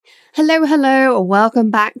Hello, hello. Welcome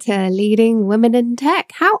back to Leading Women in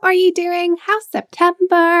Tech. How are you doing? How's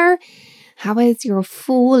September? How is your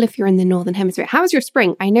fall if you're in the Northern Hemisphere? How's your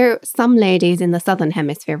spring? I know some ladies in the Southern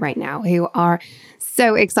Hemisphere right now who are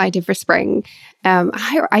so excited for spring.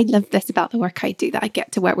 I love this about the work I do, that I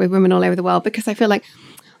get to work with women all over the world, because I feel like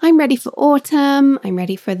I'm ready for autumn. I'm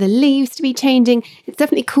ready for the leaves to be changing. It's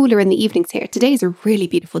definitely cooler in the evenings here. Today's a really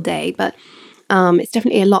beautiful day, but it's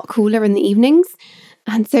definitely a lot cooler in the evenings.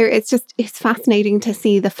 And so it's fascinating to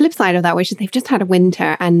see the flip side of that, which is they've just had a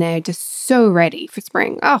winter and they're just so ready for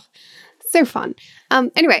spring. Oh, so fun.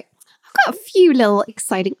 Anyway, I've got a few little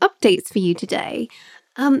exciting updates for you today.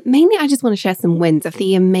 Mainly, I just want to share some wins of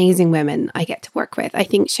the amazing women I get to work with. I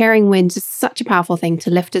think sharing wins is such a powerful thing to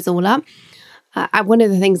lift us all up. One of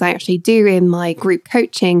the things I actually do in my group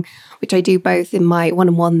coaching, which I do both in my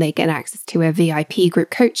one-on-one, they get access to a VIP group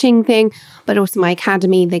coaching thing, but also my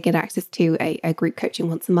academy, they get access to a group coaching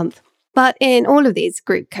once a month. But in all of these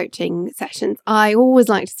group coaching sessions, I always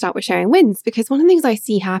like to start with sharing wins, because one of the things I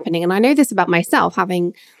see happening, and I know this about myself,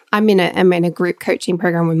 I'm in a group coaching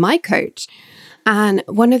program with my coach. And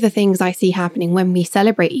one of the things I see happening when we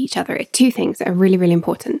celebrate each other are two things that are really, really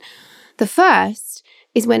important. The first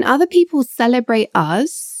is when other people celebrate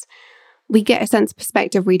us, we get a sense of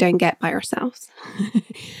perspective we don't get by ourselves.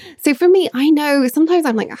 So for me, I know sometimes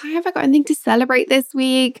I'm like, have I got anything to celebrate this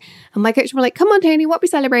week? And my coach will be like, come on, Tony, what are we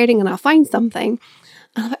celebrating? And I'll find something.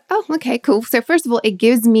 And I'm like, oh, okay, cool. So first of all, it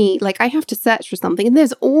gives me, I have to search for something. And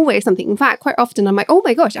there's always something. In fact, quite often I'm like, oh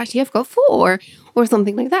my gosh, actually I've got 4 or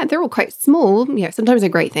something like that. They're all quite small. Sometimes they're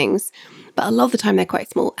great things, but a lot of the time they're quite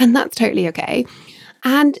small. And that's totally okay.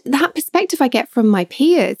 And that perspective I get from my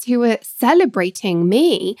peers who are celebrating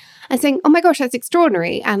me and saying, oh my gosh, that's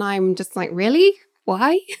extraordinary. And I'm just like, really?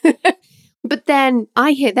 Why? But then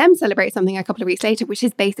I hear them celebrate something a couple of weeks later, which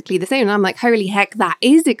is basically the same. And I'm like, holy heck, that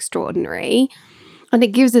is extraordinary. And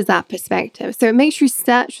it gives us that perspective. So it makes you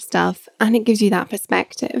search for stuff and it gives you that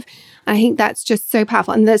perspective. And I think that's just so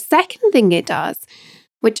powerful. And the second thing it does,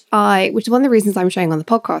 which is one of the reasons I'm showing on the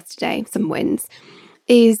podcast today, some wins,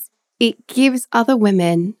 is it gives other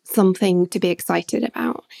women something to be excited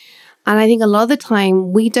about. And I think a lot of the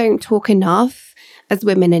time we don't talk enough as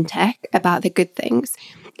women in tech about the good things.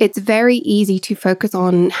 It's very easy to focus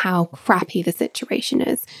on how crappy the situation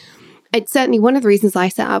is. It's certainly one of the reasons I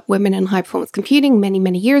set up Women in High Performance Computing many,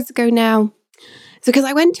 many years ago now. It's because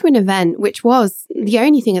I went to an event which was the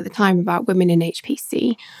only thing at the time about women in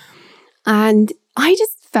HPC. And I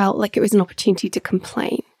just felt like it was an opportunity to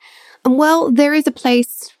complain. And well, there is a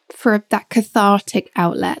place for that cathartic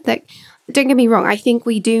outlet. That, don't get me wrong, I think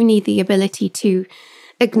we do need the ability to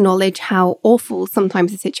acknowledge how awful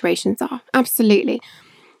sometimes the situations are. Absolutely.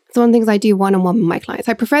 It's one of the things I do one-on-one with my clients.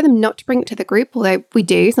 I prefer them not to bring it to the group, although we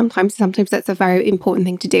do sometimes that's a very important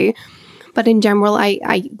thing to do. But in general,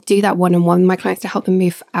 I do that one-on-one with my clients to help them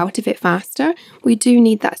move out of it faster. We do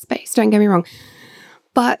need that space, don't get me wrong.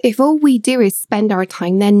 But if all we do is spend our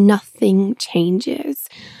time there, nothing changes.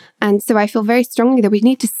 And so I feel very strongly that we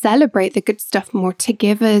need to celebrate the good stuff more, to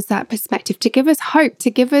give us that perspective, to give us hope,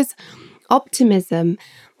 to give us optimism.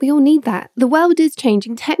 We all need that. The world is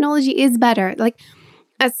changing. Technology is better.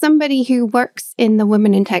 As somebody who works in the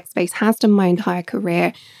women in tech space, has done my entire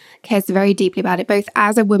career, cares very deeply about it, both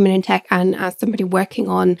as a woman in tech and as somebody working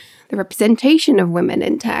on the representation of women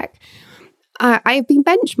in tech, I've been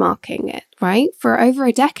benchmarking it, right? For over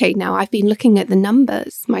a decade now, I've been looking at the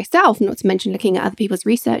numbers myself, not to mention looking at other people's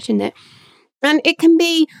research in it. And it can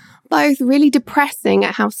be both really depressing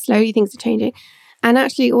at how slowly things are changing and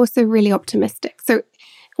actually also really optimistic. So it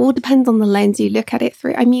all depends on the lens you look at it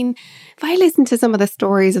through. I mean, if I listen to some of the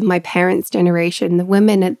stories of my parents' generation, the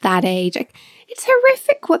women at that age, it's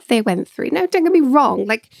horrific what they went through. No, don't get me wrong.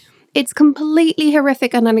 It's completely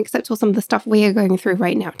horrific and unacceptable, some of the stuff we are going through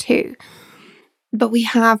right now too. But we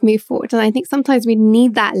have moved forward. And I think sometimes we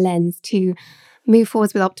need that lens to move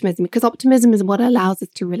forwards with optimism, because optimism is what allows us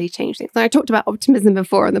to really change things. And I talked about optimism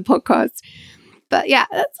before on the podcast. But yeah,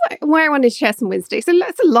 that's why I wanted to share some wins today. So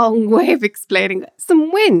that's a long way of explaining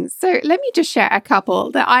some wins. So let me just share a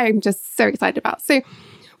couple that I am just so excited about. So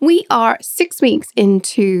we are 6 weeks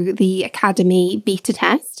into the Academy beta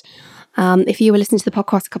test. If you were listening to the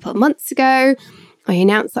podcast a couple of months ago, I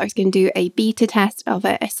announced that I was going to do a beta test of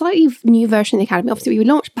a slightly new version of the Academy. Obviously, we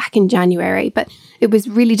launched back in January, but it was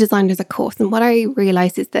really designed as a course. And what I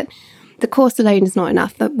realized is that the course alone is not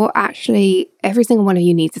enough. That what actually every single one of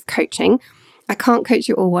you needs is coaching. I can't coach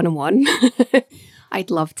you all one-on-one.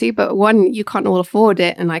 I'd love to, but one, you can't all afford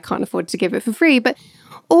it, and I can't afford to give it for free. But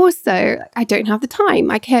also, I don't have the time.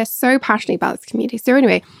 I care so passionately about this community. So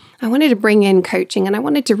anyway, I wanted to bring in coaching and I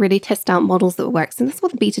wanted to really test out models that work. And that's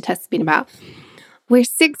what the beta test has been about. We're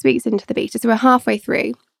 6 weeks into the beta, so we're halfway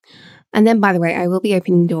through. And then, by the way, I will be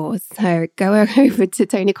opening doors. So go over to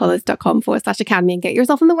tonycollis.com/academy and get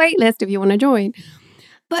yourself on the wait list if you want to join.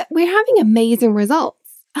 But we're having amazing results.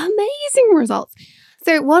 Amazing results.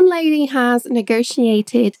 So one lady has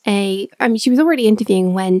negotiated she was already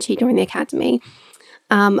interviewing when she joined the academy.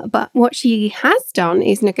 But what she has done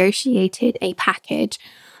is negotiated a package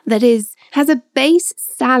that has a base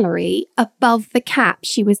salary above the cap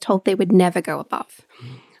she was told they would never go above.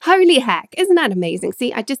 Holy heck, isn't that amazing?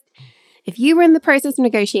 See, if you were in the process of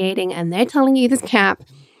negotiating and they're telling you this cap,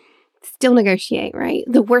 still negotiate, right?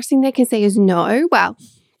 The worst thing they can say is no. Well,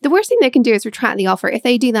 the worst thing they can do is retract the offer. If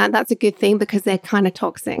they do that, that's a good thing because they're kind of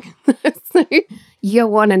toxic. So you'll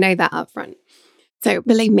want to know that up front. So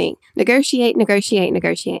believe me, negotiate every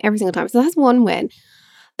single time. So that's one win.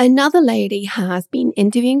 Another lady has been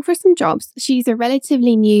interviewing for some jobs. She's got a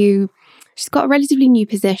relatively new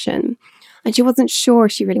position and she wasn't sure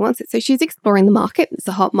she really wants it. So she's exploring the market. It's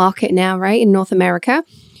a hot market now, right, in North America.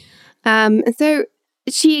 And so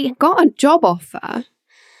she got a job offer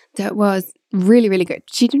that was really, really good.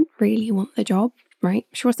 She didn't really want the job, right?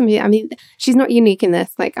 She wasn't, she's not unique in this.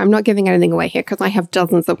 Like, I'm not giving anything away here because I have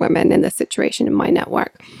dozens of women in this situation in my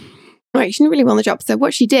network. Right, she didn't really want the job. So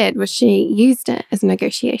what she did was she used it as a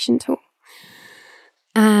negotiation tool.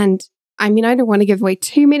 And I don't want to give away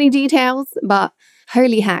too many details, but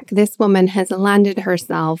holy heck, this woman has landed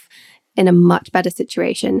herself in a much better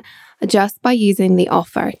situation just by using the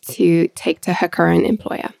offer to take to her current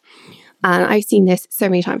employer. And I've seen this so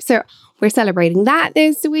many times. So we're celebrating that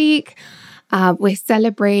this week. We're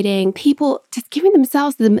celebrating people just giving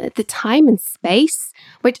themselves the time and space,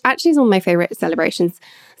 which actually is one of my favorite celebrations.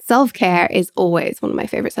 Self-care is always one of my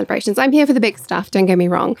favorite celebrations. I'm here for the big stuff, don't get me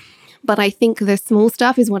wrong. But I think the small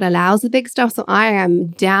stuff is what allows the big stuff. So I am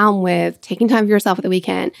down with taking time for yourself at the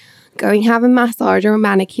weekend, going have a massage or a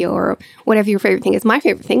manicure or whatever your favorite thing is. My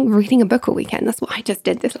favorite thing, reading a book all weekend. That's what I just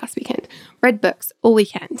did this last weekend. Read books all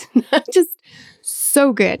weekend. Just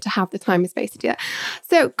so good to have the time and space to do that.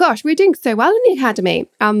 So gosh, we're doing so well in the academy.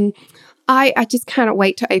 I just cannot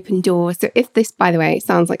wait to open doors. So if this, by the way,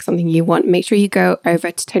 sounds like something you want, make sure you go over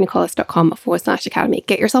to tonycollis.com/academy.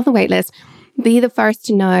 Get yourself on the waitlist. Be the first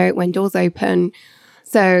to know when doors open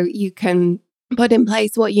so you can put in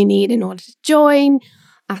place what you need in order to join.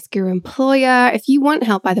 Ask your employer. If you want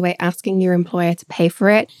help, by the way, asking your employer to pay for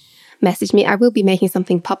it, message me. I will be making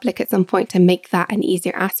something public at some point to make that an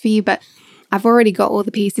easier ask for you, but I've already got all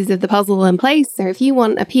the pieces of the puzzle in place. So if you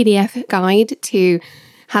want a PDF guide to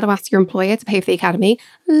how to ask your employer to pay for the academy,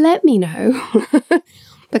 let me know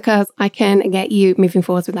because I can get you moving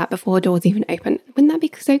forward with that before doors even open. Wouldn't that be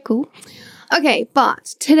so cool? Okay, but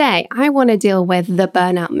today I want to deal with the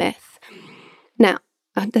burnout myth. Now,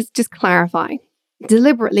 let's just clarify.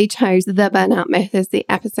 Deliberately chose the burnout myth as the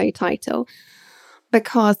episode title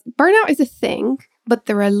because burnout is a thing, but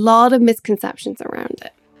there are a lot of misconceptions around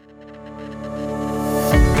it.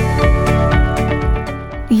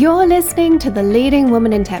 You're listening to the Leading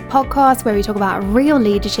Women in Tech podcast, where we talk about real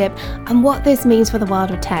leadership and what this means for the world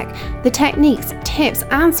of tech, the techniques, tips,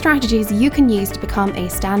 and strategies you can use to become a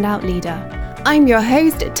standout leader. I'm your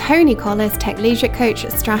host, Tony Collis, tech leadership coach,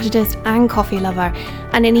 strategist, and coffee lover.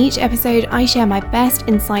 And in each episode, I share my best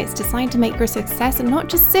insights designed to make your success not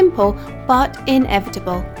just simple, but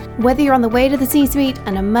inevitable. Whether you're on the way to the C-suite,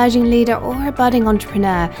 an emerging leader, or a budding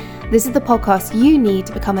entrepreneur, this is the podcast you need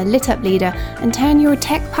to become a lit-up leader and turn your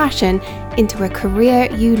tech passion into a career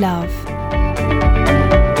you love.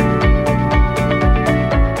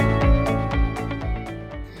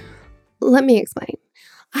 Let me explain.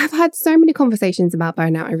 I've had so many conversations about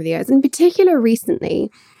burnout over the years, in particular recently.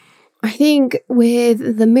 I think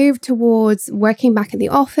with the move towards working back in the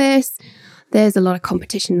office, there's a lot of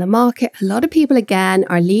competition in the market. A lot of people, again,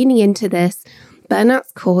 are leaning into this.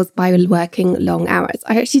 Burnout's caused by working long hours.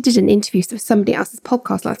 I actually did an interview with somebody else's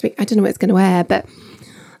podcast last week. I don't know what it's going to air, but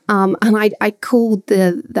and I called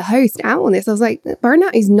the host out on this. I was like,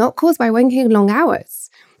 burnout is not caused by working long hours.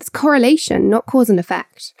 It's correlation, not cause and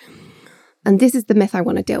effect. And this is the myth I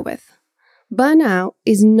want to deal with. Burnout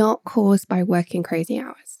is not caused by working crazy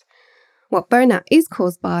hours. What burnout is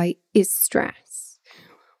caused by is stress,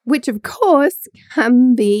 which of course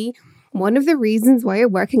can be one of the reasons why you're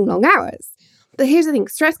working long hours. But here's the thing,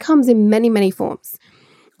 stress comes in many, many forms.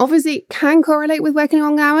 Obviously, it can correlate with working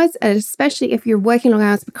long hours, and especially if you're working long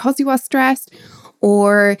hours because you are stressed,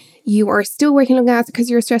 or you are still working long hours because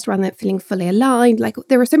you're stressed rather than feeling fully aligned. Like,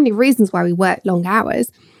 there are so many reasons why we work long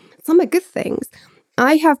hours. Some are good things.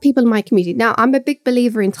 I have people in my community. Now, I'm a big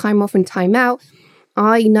believer in time off and time out.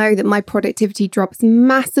 I know that my productivity drops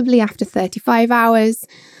massively after 35 hours.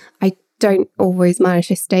 I don't always manage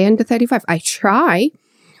to stay under 35. I try.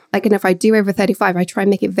 And if I do over 35, I try and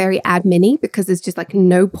make it very admin-y because there's just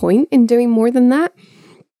no point in doing more than that.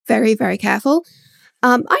 Very, very careful.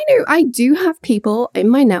 I know I do have people in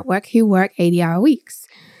my network who work 80-hour weeks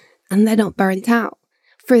and they're not burnt out.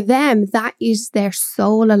 For them, that is their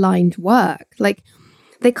soul-aligned work.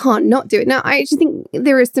 They can't not do it. Now, I actually think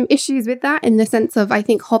there are some issues with that in the sense of I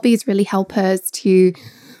think hobbies really help us to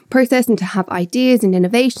process and to have ideas and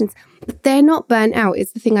innovations, but they're not burnt out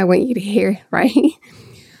is the thing I want you to hear, right?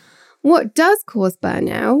 What does cause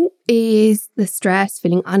burnout is the stress,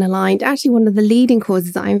 feeling unaligned. Actually, one of the leading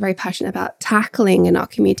causes that I'm very passionate about tackling in our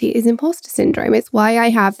community is imposter syndrome. It's why I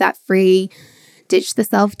have that free Ditch the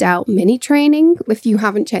Self-Doubt mini training. If you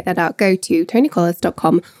haven't checked that out, go to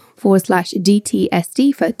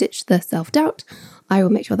tonycollis.com/DTSD for Ditch the Self-Doubt. I will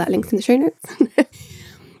make sure that link's in the show notes.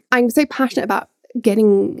 I'm so passionate about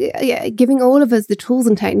giving all of us the tools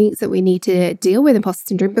and techniques that we need to deal with imposter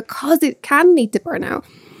syndrome because it can lead to burnout.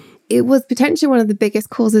 It was potentially one of the biggest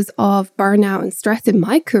causes of burnout and stress in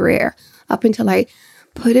my career up until I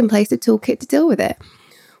put in place a toolkit to deal with it.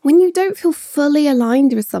 When you don't feel fully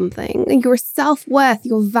aligned with something, your self-worth,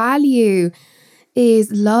 your value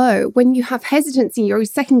is low. When you have hesitancy, you're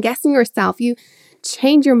second-guessing yourself, you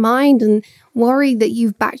change your mind and worry that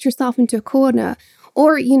you've backed yourself into a corner.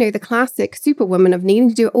 Or, the classic superwoman of needing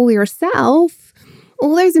to do it all yourself.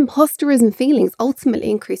 All those imposterism feelings ultimately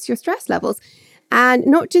increase your stress levels. And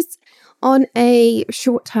not just on a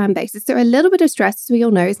short-term basis. So a little bit of stress, as we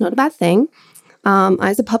all know, is not a bad thing.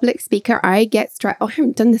 As a public speaker, I get stressed. I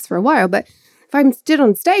haven't done this for a while, but if I'm stood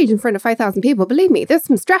on stage in front of 5,000 people, believe me, there's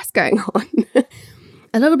some stress going on.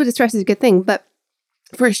 A little bit of stress is a good thing, but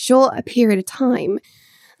for a short period of time,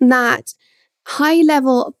 that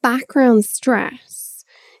high-level background stress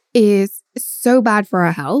is so bad for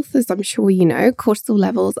our health, as I'm sure you know. Cortisol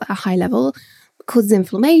levels at a high level causes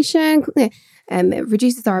inflammation, it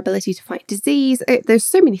reduces our ability to fight disease. There's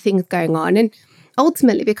so many things going on, and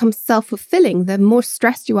ultimately it becomes self-fulfilling. The more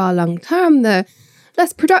stressed you are long-term, the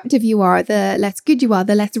less productive you are, the less good you are,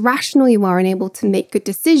 the less rational you are and able to make good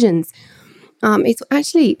decisions. It's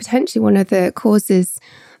actually potentially one of the causes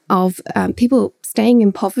of people staying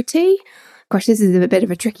in poverty. Gosh, this is a bit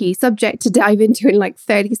of a tricky subject to dive into in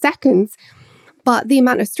 30 seconds. But the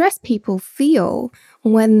amount of stress people feel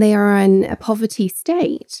when they are in a poverty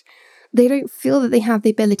state, they don't feel that they have the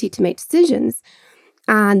ability to make decisions.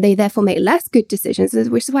 And they therefore make less good decisions,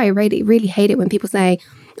 which is why I really, really hate it when people say,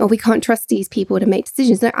 oh, we can't trust these people to make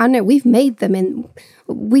decisions. No, I know we've made them and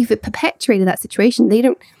we've perpetuated that situation. They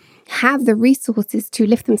don't have the resources to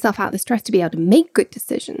lift themselves out of the stress to be able to make good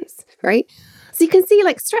decisions, right? So you can see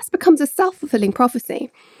stress becomes a self-fulfilling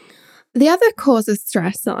prophecy. The other cause of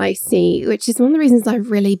stress that I see, which is one of the reasons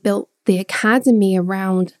I've really built the academy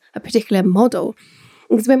around a particular model,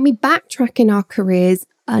 is when we backtrack in our careers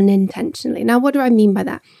unintentionally. Now, what do I mean by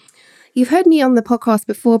that? You've heard me on the podcast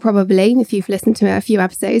before, probably, if you've listened to a few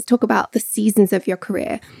episodes, talk about the seasons of your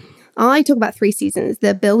career. I talk about 3 seasons.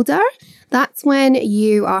 The builder, that's when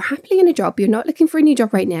you are happily in a job. You're not looking for a new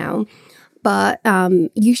job right now, but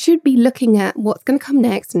you should be looking at what's going to come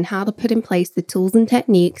next and how to put in place the tools and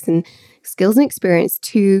techniques and skills and experience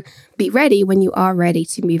to be ready when you are ready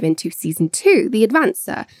to move into season 2, the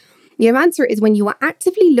advancer. The advancer is when you are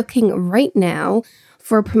actively looking right now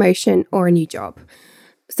for a promotion or a new job,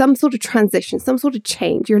 some sort of transition, some sort of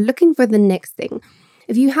change. You're looking for the next thing.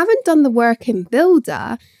 If you haven't done the work in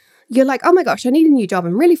builder, you're like, oh my gosh, I need a new job.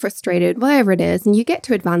 I'm really frustrated, whatever it is. And you get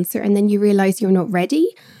to advancer and then you realize you're not ready.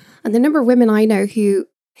 And the number of women I know who,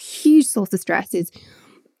 huge source of stress is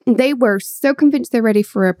they were so convinced they're ready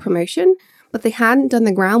for a promotion, but they hadn't done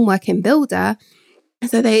the groundwork in builder.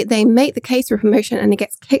 So they make the case for promotion and it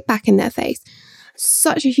gets kicked back in their face.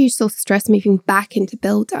 Such a huge source of stress moving back into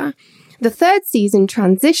builder. The 3rd season,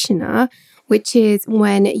 transitioner, which is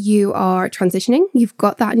when you are transitioning. You've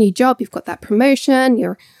got that new job, you've got that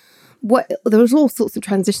promotion, there's all sorts of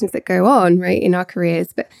transitions that go on, right, in our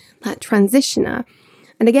careers, but that transitioner.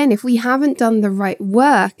 And again, if we haven't done the right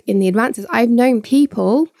work in the advances, I've known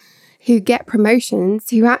people who get promotions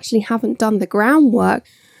who actually haven't done the groundwork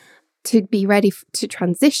to be ready to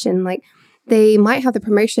transition. They might have the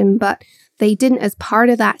promotion, but they didn't, as part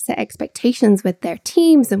of that, set expectations with their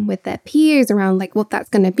teams and with their peers around what that's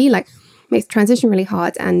going to be like. Makes transition really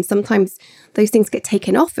hard, and sometimes those things get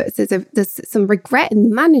taken off us. There's some regret in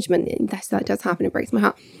the management. That does happen. It breaks my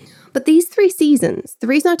heart. But these 3 seasons, the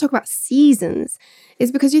reason I talk about seasons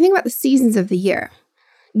is because you think about the seasons of the year.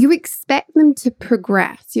 You expect them to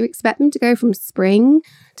progress. You expect them to go from spring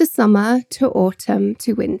to summer to autumn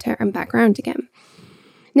to winter and back around again.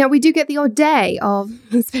 Now, we do get the odd day of,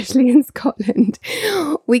 especially in Scotland,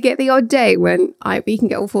 we get the odd day when we can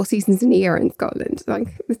get all 4 seasons in a year in Scotland. Like,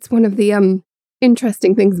 it's one of the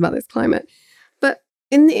interesting things about this climate. But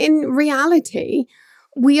in reality,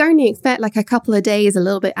 we only expect like a couple of days a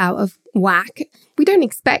little bit out of whack. We don't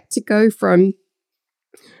expect to go from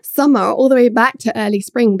summer all the way back to early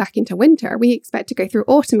spring, back into winter. We expect to go through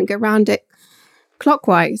autumn and go around it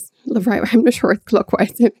clockwise. Right, I'm not sure it's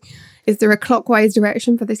clockwise. Is there a clockwise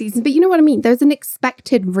direction for the season? But you know what I mean? There's an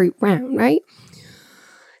expected route round, right?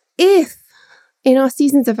 If in our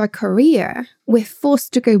seasons of our career, we're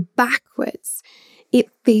forced to go backwards, it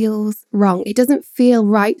feels wrong. It doesn't feel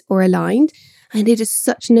right or aligned. And it is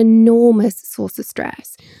such an enormous source of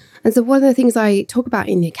stress. And so one of the things I talk about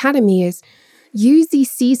in the academy is use these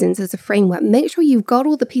seasons as a framework. Make sure you've got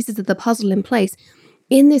all the pieces of the puzzle in place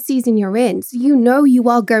in the season you're in, so you know you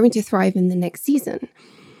are going to thrive in the next season.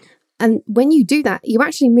 And when you do that, you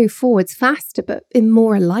actually move forwards faster, but in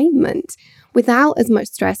more alignment, without as much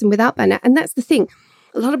stress and without burnout. And that's the thing.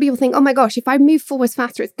 A lot of people think, oh my gosh, if I move forwards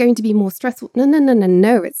faster, it's going to be more stressful.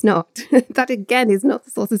 No, it's not. That again is not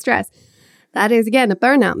the source of stress. That is, again, a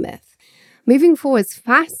burnout myth. Moving forwards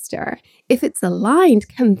faster, if it's aligned,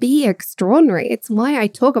 can be extraordinary. It's why I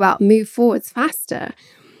talk about move forwards faster,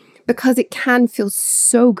 because it can feel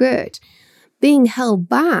so good. Being held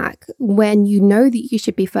back when you know that you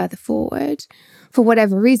should be further forward for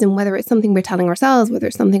whatever reason, whether it's something we're telling ourselves, whether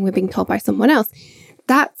it's something we're being told by someone else,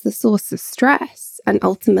 that's the source of stress and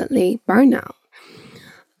ultimately burnout.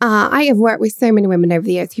 I have worked with so many women over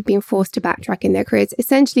the years who've been forced to backtrack in their careers,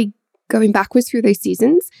 essentially going backwards through those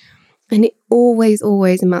seasons. And it always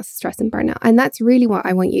amounts to stress and burnout. And that's really what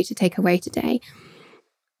I want you to take away today.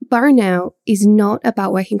 Burnout is not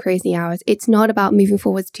about working crazy hours. It's not about moving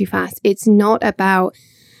forwards too fast. It's not about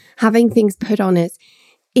having things put on us.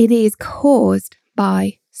 It is caused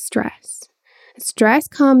by stress. Stress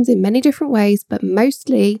comes in many different ways, but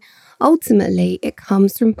mostly, ultimately, it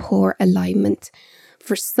comes from poor alignment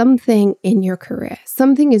for something in your career.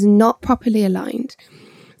 Something is not properly aligned.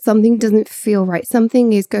 Something doesn't feel right.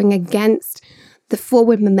 Something is going against the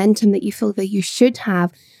forward momentum that you feel that you should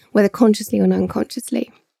have, whether consciously or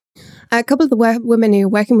unconsciously. A couple of the women who are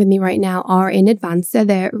working with me right now are in advance. So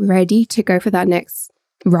they're ready to go for that next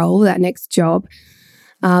role, that next job.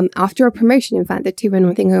 After a promotion, in fact, the 2 women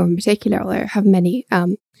I'm thinking of in particular, although I have many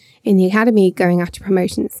in the academy going after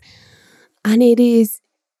promotions. And it is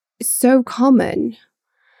so common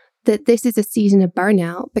that this is a season of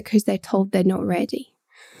burnout because they're told they're not ready.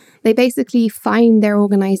 They basically find their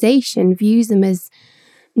organization views them as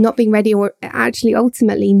not being ready, or actually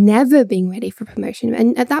ultimately never being ready for promotion.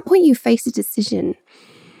 And at that point, you face a decision. And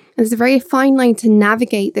there's a very fine line to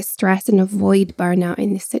navigate the stress and avoid burnout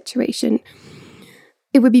in this situation.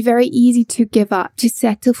 It would be very easy to give up, to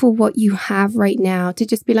settle for what you have right now, to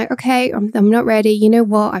just be like, okay, I'm not ready. You know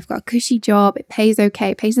what? I've got a cushy job. It pays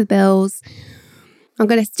okay. It pays the bills. I'm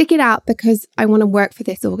going to stick it out because I want to work for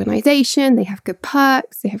this organization. They have good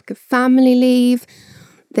perks. They have good family leave.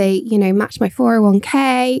 They, match my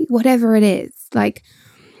 401k, whatever it is. Like,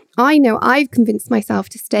 I know I've convinced myself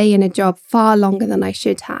to stay in a job far longer than I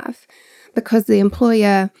should have because the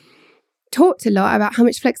employer talked a lot about how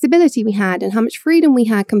much flexibility we had and how much freedom we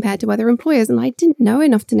had compared to other employers. And I didn't know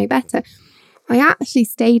enough to know better. I actually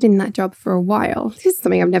stayed in that job for a while. This is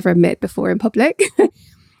something I've never admitted before in public.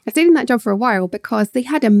 I stayed in that job for a while because they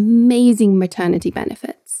had amazing maternity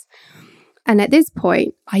benefits. And at this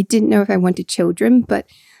point, I didn't know if I wanted children, but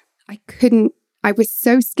I was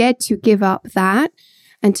so scared to give up that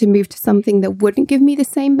and to move to something that wouldn't give me the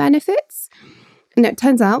same benefits. And it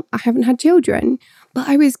turns out I haven't had children, but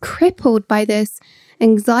I was crippled by this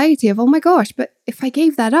anxiety of, oh my gosh, but if I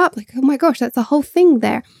gave that up, like, oh my gosh, that's a whole thing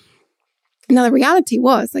there. Now, the reality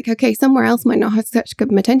was like, okay, somewhere else might not have such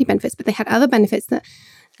good maternity benefits, but they had other benefits that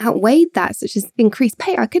outweighed that, such as increased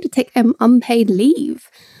pay. I could have taken unpaid leave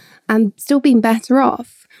and still been better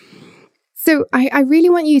off. So I really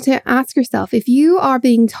want you to ask yourself, if you are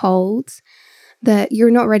being told that you're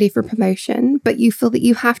not ready for promotion, but you feel that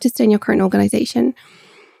you have to stay in your current organization,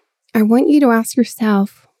 I want you to ask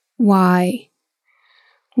yourself, why?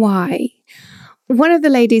 Why? One of the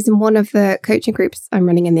ladies in one of the coaching groups I'm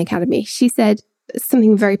running in the academy, she said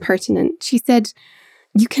something very pertinent. She said,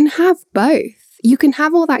 you can have both. You can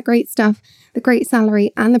have all that great stuff, the great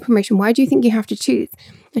salary and the promotion. Why do you think you have to choose?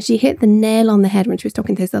 And she hit the nail on the head when she was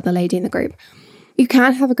talking to this other lady in the group. You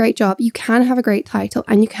can have a great job, you can have a great title,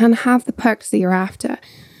 and you can have the perks that you're after.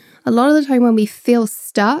 A lot of the time when we feel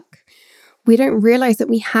stuck, we don't realize that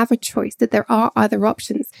we have a choice, that there are other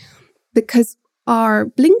options because our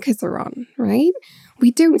blinkers are on, right?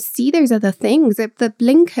 We don't see those other things. The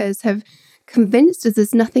blinkers have convinced us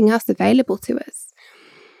there's nothing else available to us.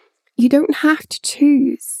 You don't have to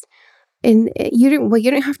choose. You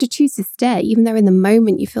don't have to choose to stay, even though in the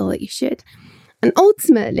moment you feel that you should. And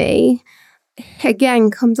ultimately, again,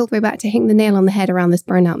 comes all the way back to hitting the nail on the head around this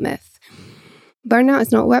burnout myth. Burnout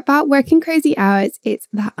is not about working crazy hours. It's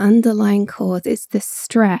that underlying cause. It's the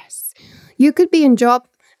stress. You could be in job,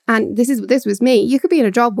 and this was me. You could be in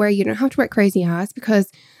a job where you don't have to work crazy hours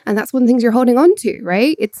and that's one of the things you're holding on to,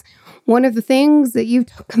 right? It's one of the things that you've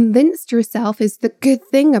convinced yourself is the good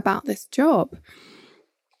thing about this job.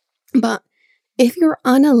 But if you're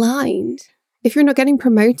unaligned, if you're not getting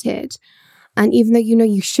promoted, and even though you know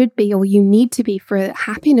you should be or you need to be for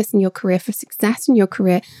happiness in your career, for success in your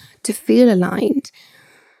career, to feel aligned,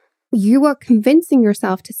 you are convincing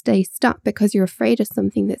yourself to stay stuck because you're afraid of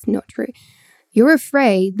something that's not true. You're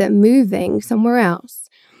afraid that moving somewhere else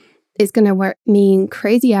is going to mean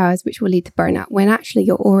crazy hours, which will lead to burnout, when actually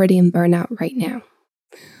you're already in burnout right now.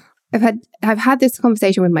 I've had this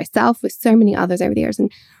conversation with myself, with so many others over the years, and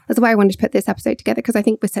that's why I wanted to put this episode together, because I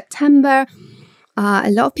think with September, a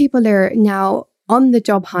lot of people are now on the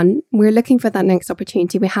job hunt. We're looking for that next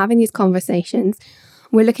opportunity. We're having these conversations.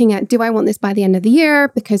 We're looking at, do I want this by the end of the year?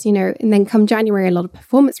 Because, and then come January, a lot of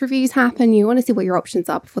performance reviews happen. You want to see what your options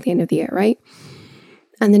are before the end of the year, right?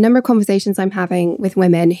 And the number of conversations I'm having with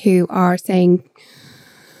women who are saying,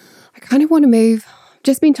 I kind of want to move.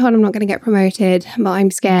 Just been told I'm not going to get promoted, but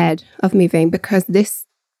I'm scared of moving because this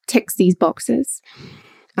ticks these boxes.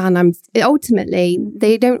 And ultimately,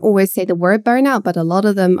 they don't always say the word burnout, but a lot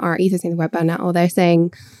of them are either saying the word burnout or they're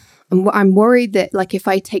saying, I'm worried that if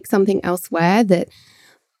I take something elsewhere, that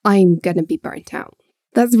I'm going to be burnt out.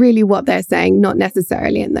 That's really what they're saying, not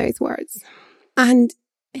necessarily in those words. And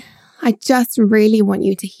I just really want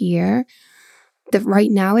you to hear that right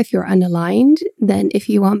now, if you're unaligned, then if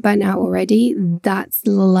you aren't burnt out already, that's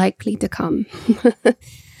likely to come.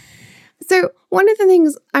 So one of the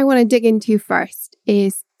things I want to dig into first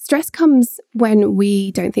is stress comes when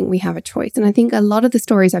we don't think we have a choice. And I think a lot of the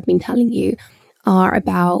stories I've been telling you are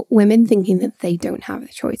about women thinking that they don't have a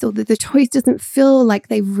choice, or that the choice doesn't feel like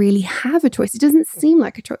they really have a choice. It doesn't seem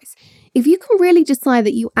like a choice. If you can really decide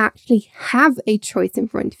that you actually have a choice in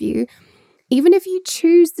front of you, even if you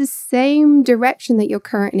choose the same direction that you're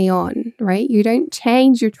currently on, right? You don't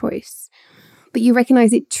change your choice, but you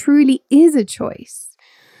recognize it truly is a choice.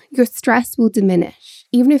 Your stress will diminish,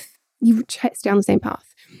 even if you stay on the same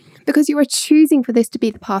path, because you are choosing for this to be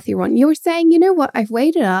the path you're on. You're saying, you know what, I've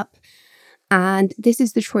weighed it up and this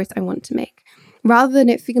is the choice I want to make, rather than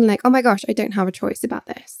it feeling like, oh my gosh, I don't have a choice about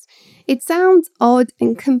this. It sounds odd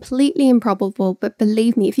and completely improbable, but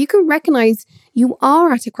believe me, if you can recognize you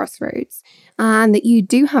are at a crossroads and that you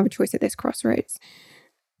do have a choice at this crossroads,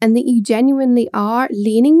 and that you genuinely are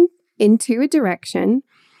leaning into a direction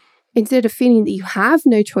instead of feeling that you have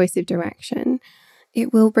no choice of direction,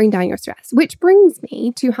 it will bring down your stress. Which brings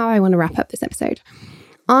me to how I want to wrap up this episode.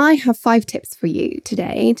 I have 5 tips for you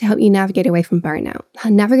today to help you navigate away from burnout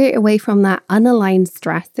and navigate away from that unaligned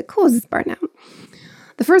stress that causes burnout.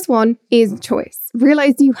 The first one is choice.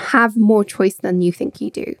 Realize you have more choice than you think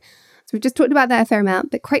you do. So we've just talked about that a fair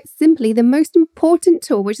amount, but quite simply, the most important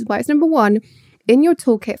tool, which is why it's number 1 in your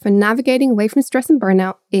toolkit for navigating away from stress and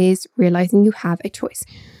burnout, is realizing you have a choice.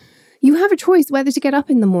 You have a choice whether to get up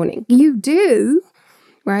in the morning. You do,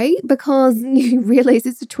 right? Because you realize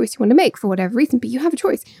it's a choice you want to make for whatever reason, but you have a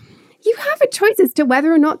choice. You have a choice as to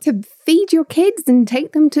whether or not to feed your kids and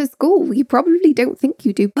take them to school. You probably don't think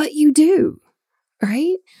you do, but you do,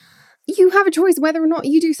 right? You have a choice whether or not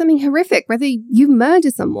you do something horrific, whether you murder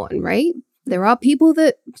someone, right? There are people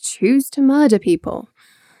that choose to murder people.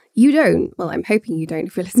 You don't. Well, I'm hoping you don't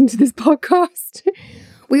if you listen to this podcast.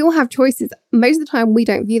 We all have choices. Most of the time, we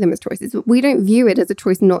don't view them as choices. We don't view it as a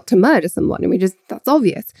choice not to murder someone. And that's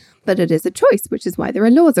obvious. But it is a choice, which is why there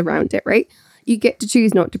are laws around it, right? You get to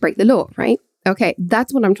choose not to break the law, right? Okay,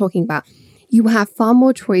 that's what I'm talking about. You have far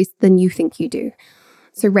more choice than you think you do.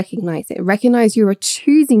 So recognize it. Recognize you are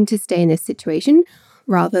choosing to stay in this situation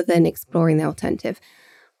rather than exploring the alternative.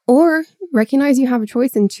 Or recognize you have a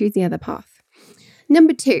choice and choose the other path.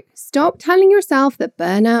 Number 2, stop telling yourself that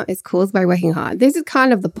burnout is caused by working hard. This is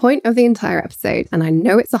kind of the point of the entire episode, and I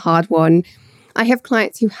know it's a hard one. I have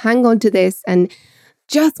clients who hang on to this, and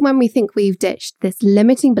just when we think we've ditched this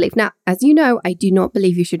limiting belief. Now, as you know, I do not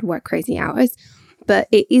believe you should work crazy hours, but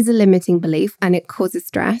it is a limiting belief and it causes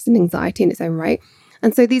stress and anxiety in its own right.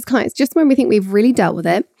 And so these clients, just when we think we've really dealt with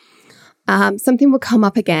it, something will come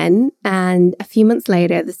up again, and a few months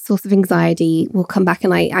later, the source of anxiety will come back,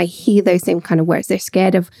 and I hear those same kind of words. They're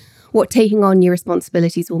scared of what taking on new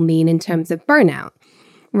responsibilities will mean in terms of burnout,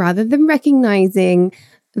 rather than recognizing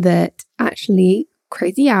that actually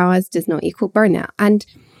crazy hours does not equal burnout. And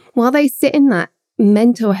while they sit in that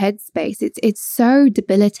mental headspace, it's so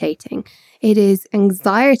debilitating. It is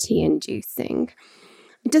anxiety inducing.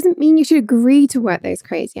 It doesn't mean you should agree to work those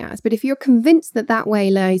crazy hours, but if you're convinced that that way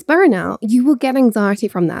lies burnout, you will get anxiety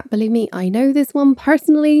from that. Believe me, I know this one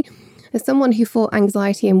personally. As someone who fought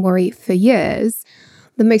anxiety and worry for years,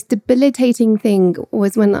 the most debilitating thing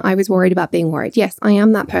was when I was worried about being worried. Yes, I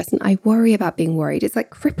am that person. I worry about being worried. It's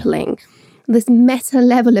like crippling. This meta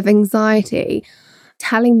level of anxiety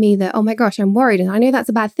telling me that, oh my gosh, I'm worried and I know that's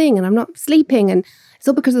a bad thing and I'm not sleeping and it's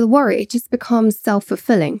all because of the worry. It just becomes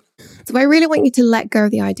self-fulfilling. So I really want you to let go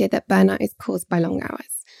of the idea that burnout is caused by long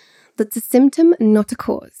hours. That's a symptom, not a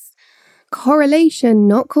cause. Correlation,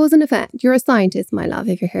 not cause and effect. You're a scientist, my love,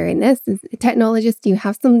 if you're hearing this. As a technologist, you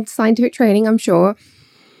have some scientific training, I'm sure.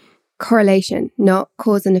 Correlation, not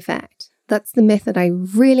cause and effect. That's the myth that I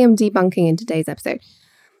really am debunking in today's episode.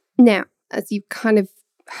 Now, as you've kind of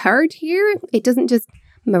heard here, it doesn't just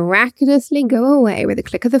miraculously go away with a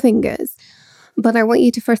click of the fingers. But I want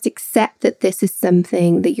you to first accept that this is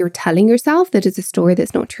something that you're telling yourself that is a story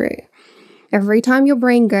that's not true. Every time your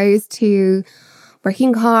brain goes to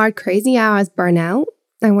working hard, crazy hours, burnout,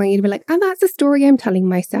 I want you to be like, oh, that's a story I'm telling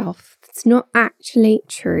myself. It's not actually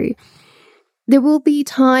true. There will be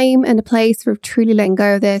time and a place for truly letting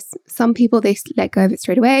go of this. Some people, they let go of it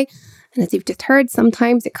straight away. And as you've just heard,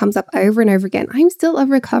 sometimes it comes up over and over again. I'm still a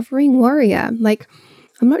recovering warrior. Like,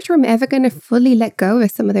 I'm not sure I'm ever going to fully let go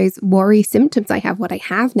of some of those worry symptoms I have. What I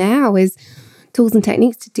have now is tools and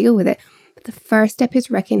techniques to deal with it. But the first step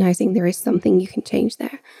is recognizing there is something you can change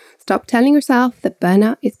there. Stop telling yourself that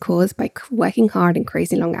burnout is caused by working hard and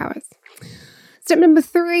crazy long hours. Step number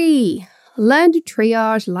 3, learn to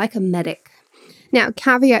triage like a medic. Now,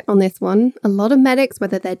 caveat on this one, a lot of medics,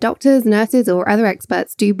 whether they're doctors, nurses, or other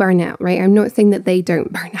experts, do burn out, right? I'm not saying that they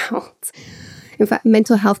don't burn out. In fact,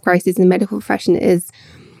 mental health crisis in the medical profession is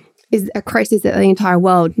a crisis that the entire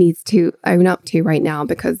world needs to own up to right now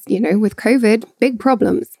because, with COVID, big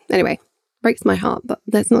problems. Anyway, breaks my heart, but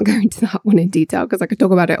let's not go into that one in detail because I could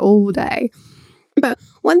talk about it all day. But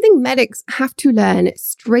one thing medics have to learn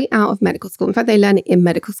straight out of medical school, in fact, they learn it in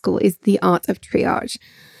medical school, is the art of triage.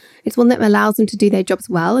 It's one that allows them to do their jobs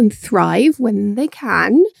well and thrive when they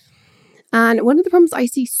can. And one of the problems I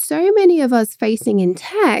see so many of us facing in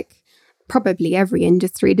tech, probably every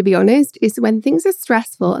industry, to be honest, is when things are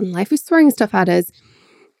stressful and life is throwing stuff at us,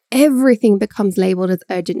 everything becomes labeled as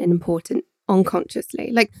urgent and important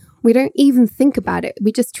unconsciously. Like, we don't even think about it.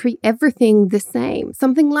 We just treat everything the same.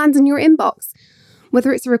 Something lands in your inbox,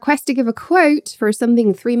 whether it's a request to give a quote for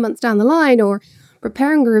something 3 months down the line or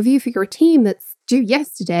preparing a review for your team that's due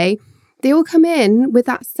yesterday, they all come in with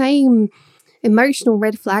that same emotional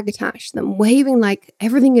red flag attached to them, waving like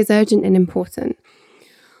everything is urgent and important.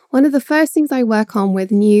 One of the first things I work on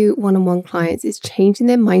with new one-on-one clients is changing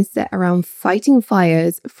their mindset around fighting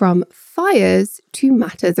fires from fires to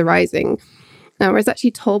matters arising. I was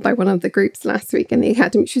actually told by one of the groups last week in the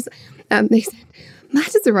academy, they said,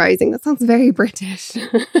 matters arising, that sounds very British.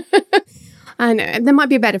 I know, there might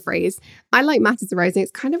be a better phrase. I like matters arising.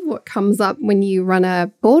 It's kind of what comes up when you run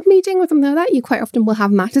a board meeting or something like that. You quite often will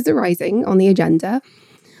have matters arising on the agenda.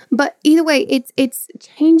 But either way, it's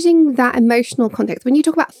changing that emotional context. When you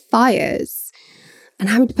talk about fires and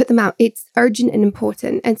having to put them out, it's urgent and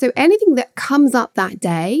important. And so anything that comes up that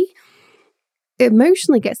day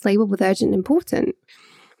emotionally gets labeled with urgent and important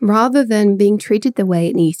rather than being treated the way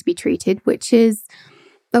it needs to be treated, which is,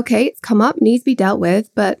 okay, it's come up, needs to be dealt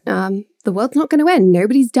with, but the world's not going to end.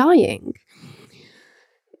 Nobody's dying.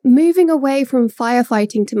 Moving away from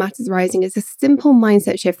firefighting to matters arising is a simple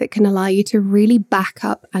mindset shift that can allow you to really back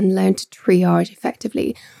up and learn to triage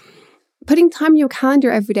effectively. Putting time in your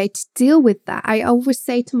calendar every day to deal with that. I always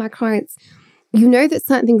say to my clients, you know that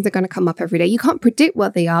certain things are going to come up every day. You can't predict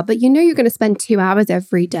what they are, but you know you're going to spend 2 hours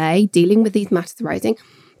every day dealing with these matters arising.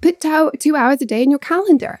 Put 2 hours a day in your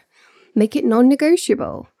calendar. Make it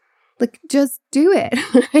non-negotiable. Like, just do it,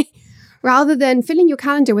 right? Rather than filling your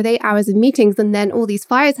calendar with 8 hours of meetings and then all these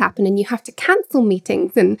fires happen and you have to cancel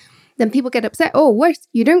meetings and then people get upset. Oh, worse,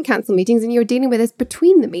 you don't cancel meetings and you're dealing with this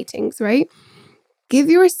between the meetings, right? Give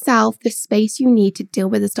yourself the space you need to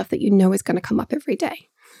deal with the stuff that you know is going to come up every day.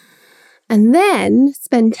 And then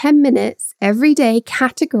spend 10 minutes every day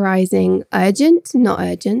categorizing urgent, not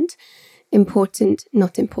urgent, important,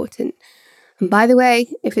 not important. And by the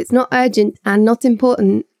way, if it's not urgent and not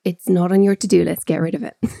important, It's not on your to-do list. Get rid of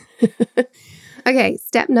it. Okay,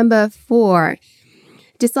 step number 4.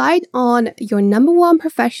 Decide on your number 1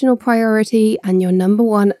 professional priority and your number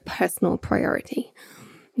 1 personal priority.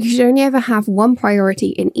 You should only ever have one priority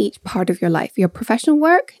in each part of your life, your professional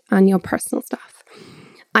work and your personal stuff.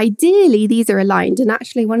 Ideally, these are aligned. And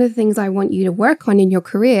actually, one of the things I want you to work on in your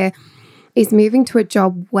career is moving to a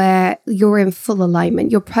job where you're in full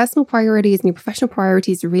alignment. Your personal priorities and your professional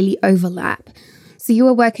priorities really overlap. So you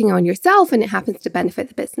are working on yourself and it happens to benefit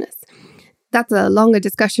the business. That's a longer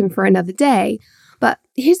discussion for another day. But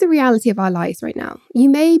here's the reality of our lives right now. You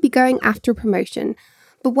may be going after a promotion,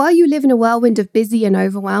 but while you live in a whirlwind of busy and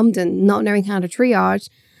overwhelmed and not knowing how to triage,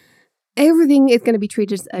 everything is going to be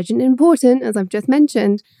treated as urgent and important, as I've just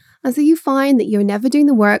mentioned. And so you find that you're never doing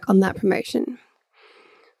the work on that promotion.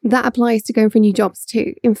 That applies to going for new jobs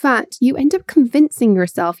too. In fact, you end up convincing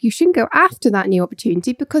yourself you shouldn't go after that new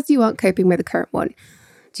opportunity because you aren't coping with the current one.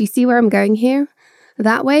 Do you see where I'm going here?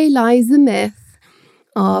 That way lies the myth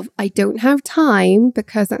of I don't have time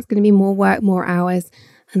because that's going to be more work, more hours,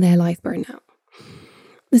 and there lies burnout.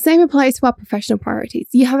 The same applies to our professional priorities.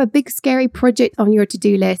 You have a big, scary project on your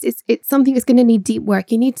to-do list. It's something that's going to need deep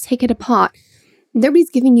work. You need to take it apart. Nobody's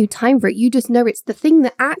giving you time for it. You just know it's the thing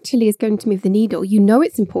that actually is going to move the needle. You know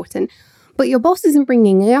it's important, but your boss isn't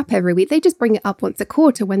bringing it up every week. They just bring it up once a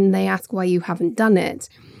quarter when they ask why you haven't done it.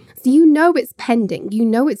 So you know it's pending. You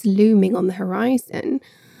know it's looming on the horizon.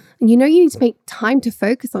 And you know you need to make time to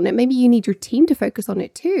focus on it. Maybe you need your team to focus on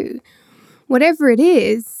it too. Whatever it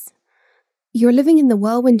is, you're living in the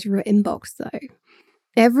whirlwind of your inbox though.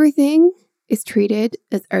 Everything is treated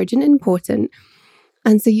as urgent and important.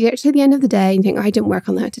 And so you get to the end of the day and think, I didn't work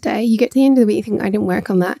on that today. You get to the end of the week and think, I didn't work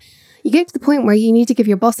on that. You get to the point where you need to give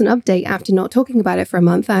your boss an update after not talking about it for a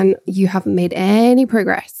month and you haven't made any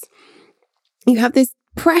progress. You have this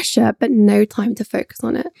pressure, but no time to focus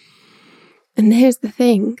on it. And here's the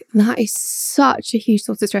thing, that is such a huge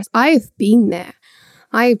source of stress. I have been there.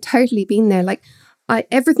 I've totally been there.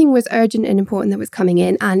 Everything was urgent and important that was coming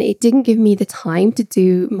in, and it didn't give me the time to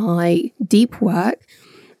do my deep work.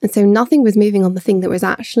 And so nothing was moving on the thing that was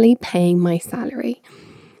actually paying my salary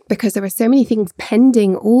because there were so many things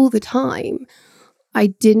pending all the time. I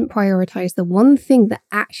didn't prioritize the one thing that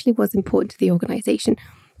actually was important to the organization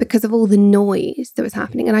because of all the noise that was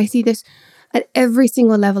happening. And I see this at every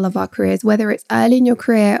single level of our careers, whether it's early in your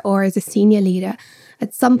career or as a senior leader.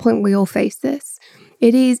 At some point, we all face this.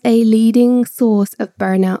 It is a leading source of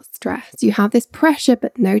burnout stress. You have this pressure,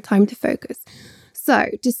 but no time to focus. So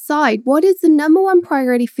decide what is the number 1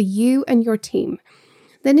 priority for you and your team.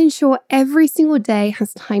 Then ensure every single day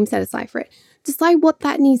has time set aside for it. Decide what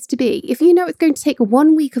that needs to be. If you know it's going to take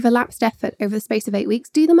 1 week of elapsed effort over the space of 8 weeks,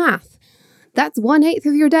 do the math. That's 1/8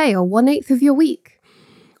 of your day or 1/8 of your week.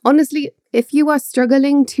 Honestly, if you are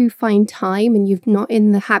struggling to find time and you're not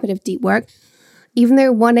in the habit of deep work, even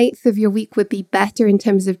though 1/8 of your week would be better in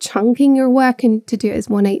terms of chunking your work and to do it as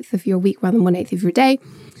 1/8 of your week rather than 1/8 of your day,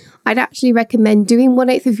 I'd actually recommend doing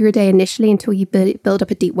 1/8 of your day initially until you build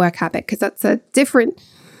up a deep work habit, because that's a different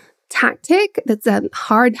tactic. That's a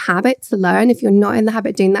hard habit to learn if you're not in the habit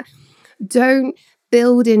of doing that. Don't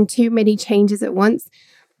build in too many changes at once.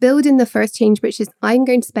 Build in the first change, which is I'm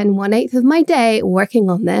going to spend 1/8 of my day working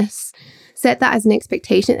on this. Set that as an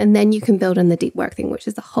expectation, and then you can build on the deep work thing, which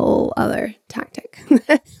is a whole other tactic.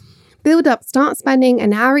 Build up, start spending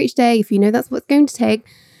an hour each day if you know that's what's going to take,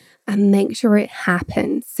 and make sure it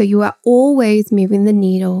happens. So you are always moving the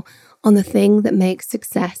needle on the thing that makes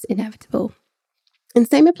success inevitable. And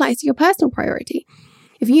same applies to your personal priority.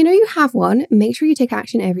 If you know you have one, make sure you take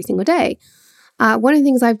action every single day. One of the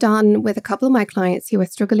things I've done with a couple of my clients who are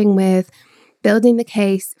struggling with building the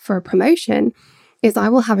case for a promotion is I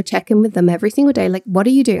will have a check-in with them every single day. Like, what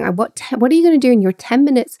are you doing? What are you going to do in your 10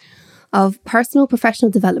 minutes of personal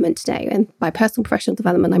professional development today? And by personal professional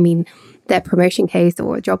development, I mean their promotion case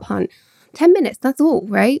or a job hunt. 10 minutes, that's all,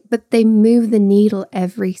 right? But they move the needle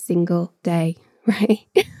every single day, right?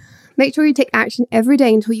 Make sure you take action every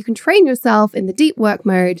day until you can train yourself in the deep work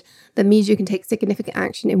mode. That means you can take significant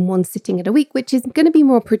action in one sitting at a week, which is going to be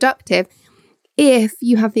more productive if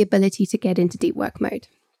you have the ability to get into deep work mode.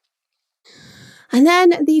 And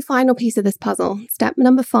then the final piece of this puzzle, step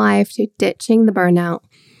number 5 to ditching the burnout.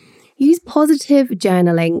 Use positive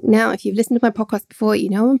journaling. Now, if you've listened to my podcast before, you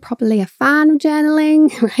know I'm probably a fan of journaling,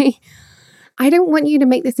 right? I don't want you to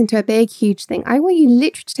make this into a big, huge thing. I want you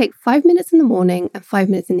literally to take 5 minutes in the morning and 5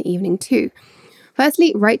 minutes in the evening too.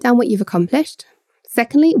 Firstly, write down what you've accomplished.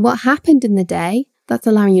 Secondly, what happened in the day. That's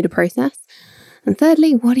allowing you to process. And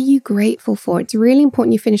thirdly, what are you grateful for? It's really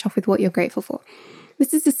important you finish off with what you're grateful for.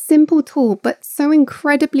 This is a simple tool, but so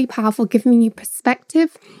incredibly powerful, giving you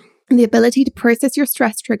perspective and the ability to process your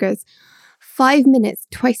stress triggers. 5 minutes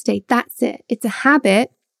twice a day, that's it. It's a habit.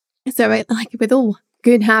 So like with all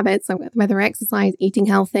good habits, whether exercise, eating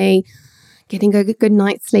healthy, getting a good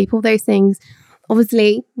night's sleep, all those things,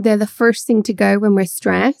 obviously they're the first thing to go when we're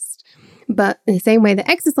stressed. But in the same way that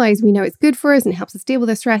exercise, we know it's good for us and helps us deal with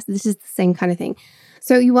the stress, this is the same kind of thing.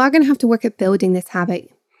 So you are going to have to work at building this habit.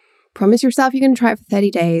 Promise yourself you're going to try it for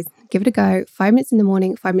 30 days. Give it a go. 5 minutes in the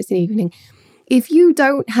morning, 5 minutes in the evening. If you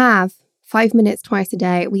don't have 5 minutes twice a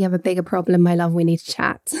day, we have a bigger problem, my love. We need to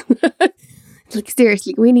chat. Like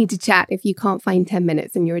seriously, we need to chat if you can't find 10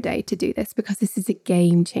 minutes in your day to do this, because this is a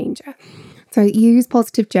game changer. So use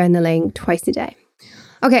positive journaling twice a day.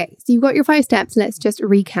 Okay, so you've got your 5 steps. Let's just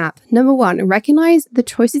recap. Number 1, recognize the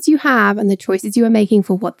choices you have and the choices you are making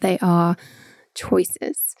for what they are,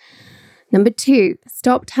 choices. Number 2,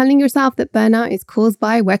 stop telling yourself that burnout is caused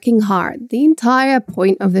by working hard. The entire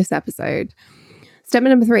point of this episode. Step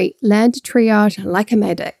number 3, learn to triage like a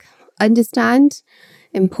medic. Understand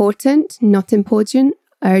important, not important,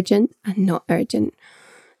 urgent, and not urgent.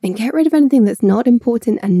 And get rid of anything that's not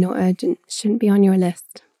important and not urgent. Shouldn't be on your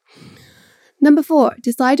list. Number 4,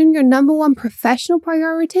 decide on your number 1 professional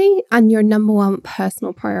priority and your number 1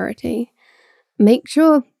 personal priority. Make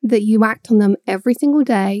sure that you act on them every single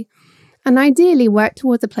day, and ideally work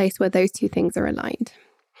towards a place where those 2 things are aligned.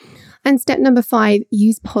 And step number 5,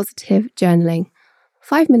 use positive journaling.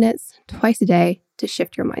 5 minutes twice a day to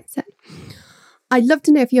shift your mindset. I'd love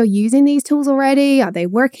to know if you're using these tools already. Are they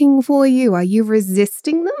working for you? Are you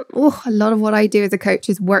resisting them? Oh, a lot of what I do as a coach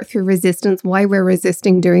is work through resistance, why we're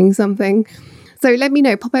resisting doing something. So let me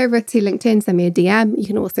know. Pop over to LinkedIn, send me a DM. You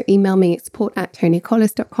can also email me at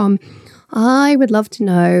support@tonycollis.com. I would love to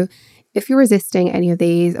know if you're resisting any of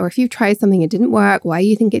these, or if you've tried something, it didn't work, why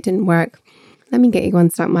you think it didn't work. Let me get you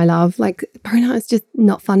unstuck, my love. Like, burnout is just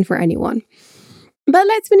not fun for anyone. But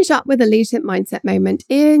let's finish up with a leadership mindset moment.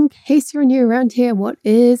 In case you're new around here, what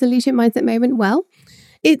is a leadership mindset moment? Well,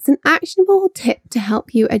 it's an actionable tip to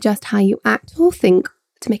help you adjust how you act or think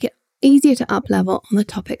to make it easier to up level on the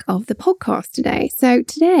topic of the podcast today. So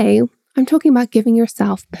today, I'm talking about giving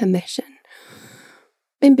yourself permission.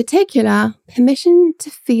 In particular, permission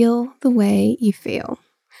to feel the way you feel.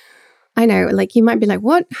 I know, like you might be like,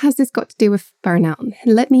 what has this got to do with burnout?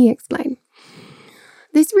 Let me explain.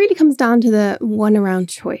 This really comes down to the one around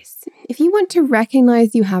choice. If you want to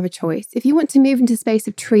recognize you have a choice, if you want to move into space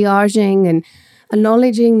of triaging and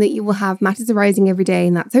acknowledging that you will have matters arising every day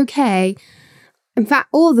and that's okay, in fact,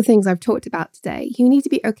 all the things I've talked about today, you need to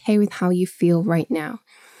be okay with how you feel right now.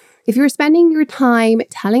 If you're spending your time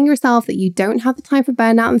telling yourself that you don't have the time for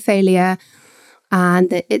burnout and failure,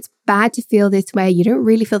 and that it's bad to feel this way, you don't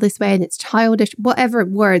really feel this way, and it's childish, whatever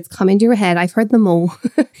words come into your head, I've heard them all.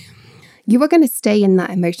 You are going to stay in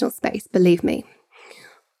that emotional space, believe me.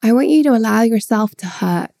 I want you to allow yourself to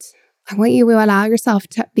hurt. I want you to allow yourself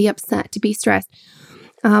to be upset, to be stressed.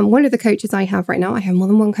 One of the coaches I have right now, I have more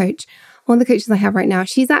than one coach. One of the coaches I have right now,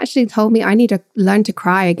 she's actually told me I need to learn to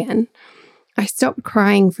cry again. I stopped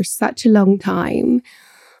crying for such a long time.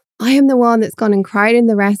 I am the one that's gone and cried in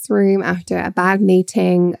the restroom after a bad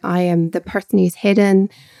meeting. I am the person who's hidden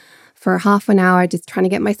for half an hour, just trying to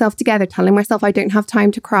get myself together, telling myself I don't have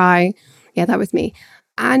time to cry. Yeah, that was me.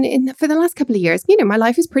 And for the last couple of years, my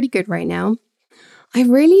life is pretty good right now. I've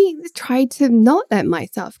really tried to not let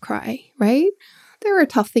myself cry, right? There are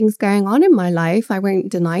tough things going on in my life. I won't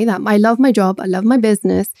deny that. I love my job. I love my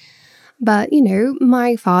business. But,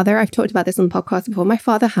 my father, I've talked about this on the podcast before, my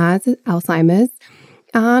father has Alzheimer's.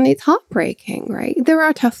 And it's heartbreaking, right? There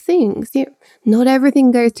are tough things. Not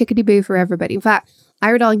everything goes tickety-boo for everybody. In fact,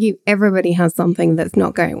 I would argue everybody has something that's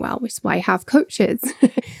not going well, which is why I have coaches.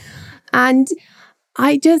 And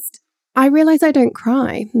I realize I don't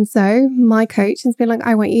cry. And so my coach has been like,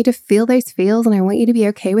 I want you to feel those feels and I want you to be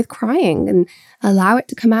okay with crying and allow it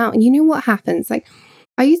to come out. And you know what happens? Like,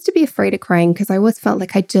 I used to be afraid of crying because I always felt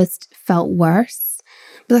like I just felt worse.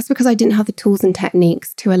 But that's because I didn't have the tools and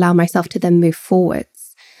techniques to allow myself to then move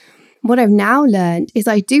forwards. What I've now learned is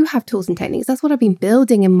I do have tools and techniques. That's what I've been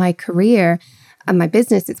building in my career and my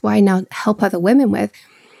business. It's why I now help other women with.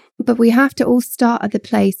 But we have to all start at the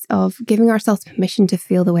place of giving ourselves permission to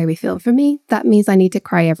feel the way we feel. For me, that means I need to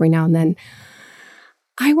cry every now and then.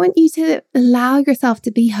 I want you to allow yourself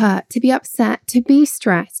to be hurt, to be upset, to be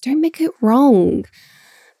stressed. Don't make it wrong.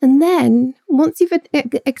 And then once you've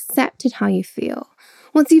accepted how you feel,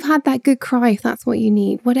 once you've had that good cry, if that's what you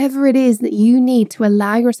need, whatever it is that you need to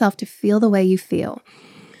allow yourself to feel the way you feel,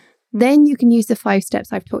 then you can use the 5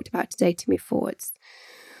 steps I've talked about today to move forwards.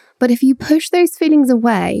 But if you push those feelings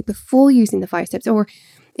away before using the 5 steps, or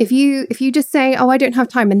if you just say, oh, I don't have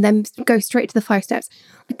time, and then go straight to the 5 steps,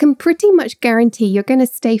 I can pretty much guarantee you're going to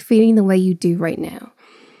stay feeling the way you do right now.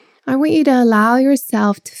 I want you to allow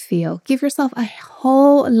yourself to feel. Give yourself a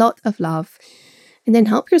whole lot of love, and then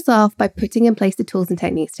help yourself by putting in place the tools and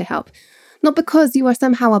techniques to help. Not because you are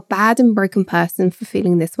somehow a bad and broken person for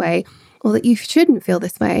feeling this way, or that you shouldn't feel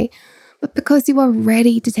this way, but because you are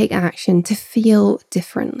ready to take action to feel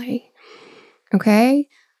differently. Okay?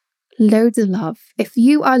 Loads of love. If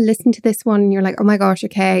you are listening to this one and you're like, oh my gosh,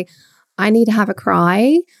 okay, I need to have a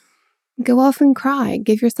cry, go off and cry.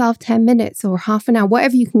 Give yourself 10 minutes or half an hour,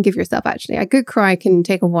 whatever you can give yourself, actually. A good cry can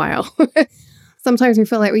take a while. Sometimes we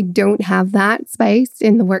feel like we don't have that space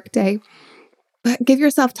in the workday. But give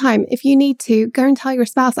yourself time. If you need to, go and tell your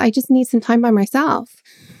spouse, I just need some time by myself.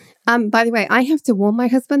 By the way, I have to warn my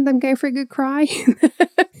husband I'm going for a good cry.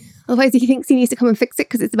 Otherwise, he thinks he needs to come and fix it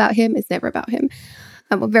because it's about him. It's never about him.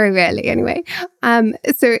 Well, very rarely anyway.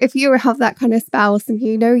 So if you have that kind of spouse and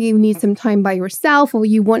you know you need some time by yourself, or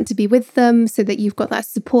you want to be with them so that you've got that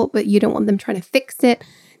support, but you don't want them trying to fix it,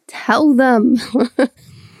 tell them.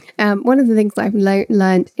 One of the things I've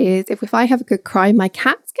learned is if I have a good cry, my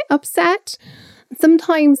cats get upset.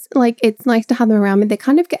 Sometimes, it's nice to have them around me. They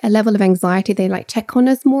kind of get a level of anxiety. They check on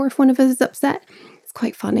us more if one of us is upset. It's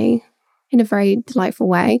quite funny in a very delightful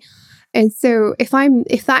way. And so if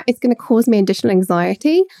that is going to cause me additional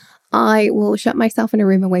anxiety, I will shut myself in a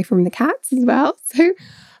room away from the cats as well. So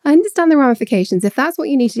I understand the ramifications. If that's what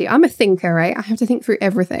you need to do, I'm a thinker, right? I have to think through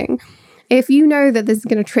everything. If you know that this is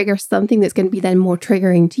going to trigger something that's going to be then more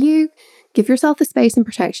triggering to you, give yourself the space and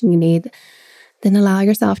protection you need. Then allow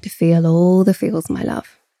yourself to feel all the feels, my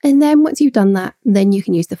love. And then once you've done that, then you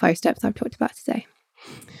can use the 5 steps I've talked about today.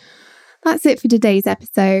 That's it for today's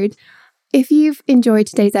episode. If you've enjoyed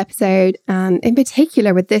today's episode, and in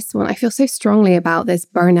particular with this one, I feel so strongly about this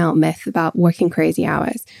burnout myth about working crazy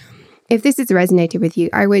hours. If this has resonated with you,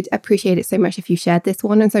 I would appreciate it so much if you shared this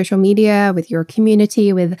one on social media, with your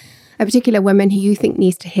community, with a particular woman who you think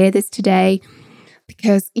needs to hear this today.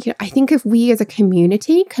 Because I think if we as a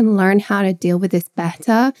community can learn how to deal with this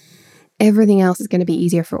better, everything else is going to be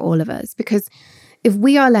easier for all of us. Because if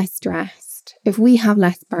we are less stressed, if we have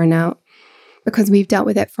less burnout, because we've dealt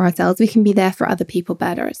with it for ourselves, we can be there for other people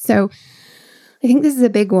better. So I think this is a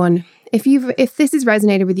big one. If this has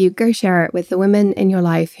resonated with you, go share it with the women in your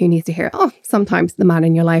life who needs to hear it. Oh, sometimes the man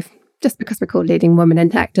in your life. Just because we're called Leading Women in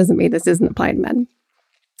Tech doesn't mean this doesn't apply to men.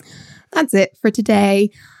 That's it for today.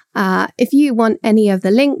 If you want any of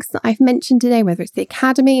the links that I've mentioned today, whether it's the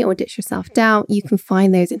Academy or Ditch Your Self-Doubt, you can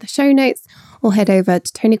find those in the show notes, or head over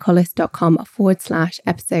to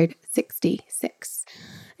tonicollis.com/episode 66.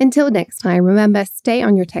 Until next time, remember, stay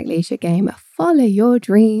on your tech leadership game, follow your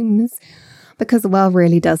dreams, because the world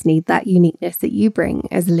really does need that uniqueness that you bring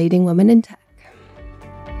as a leading woman in tech.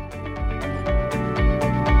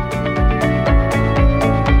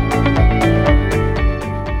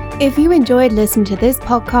 If you enjoyed listening to this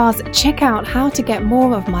podcast, check out how to get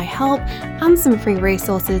more of my help and some free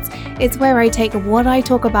resources. It's where I take what I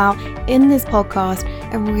talk about in this podcast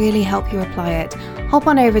and really help you apply it. Hop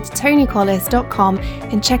on over to tonicollis.com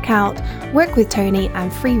and check out Work with Toni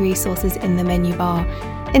and free resources in the menu bar.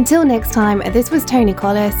 Until next time, this was Toni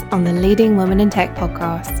Collis on the Leading Women in Tech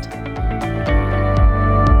podcast.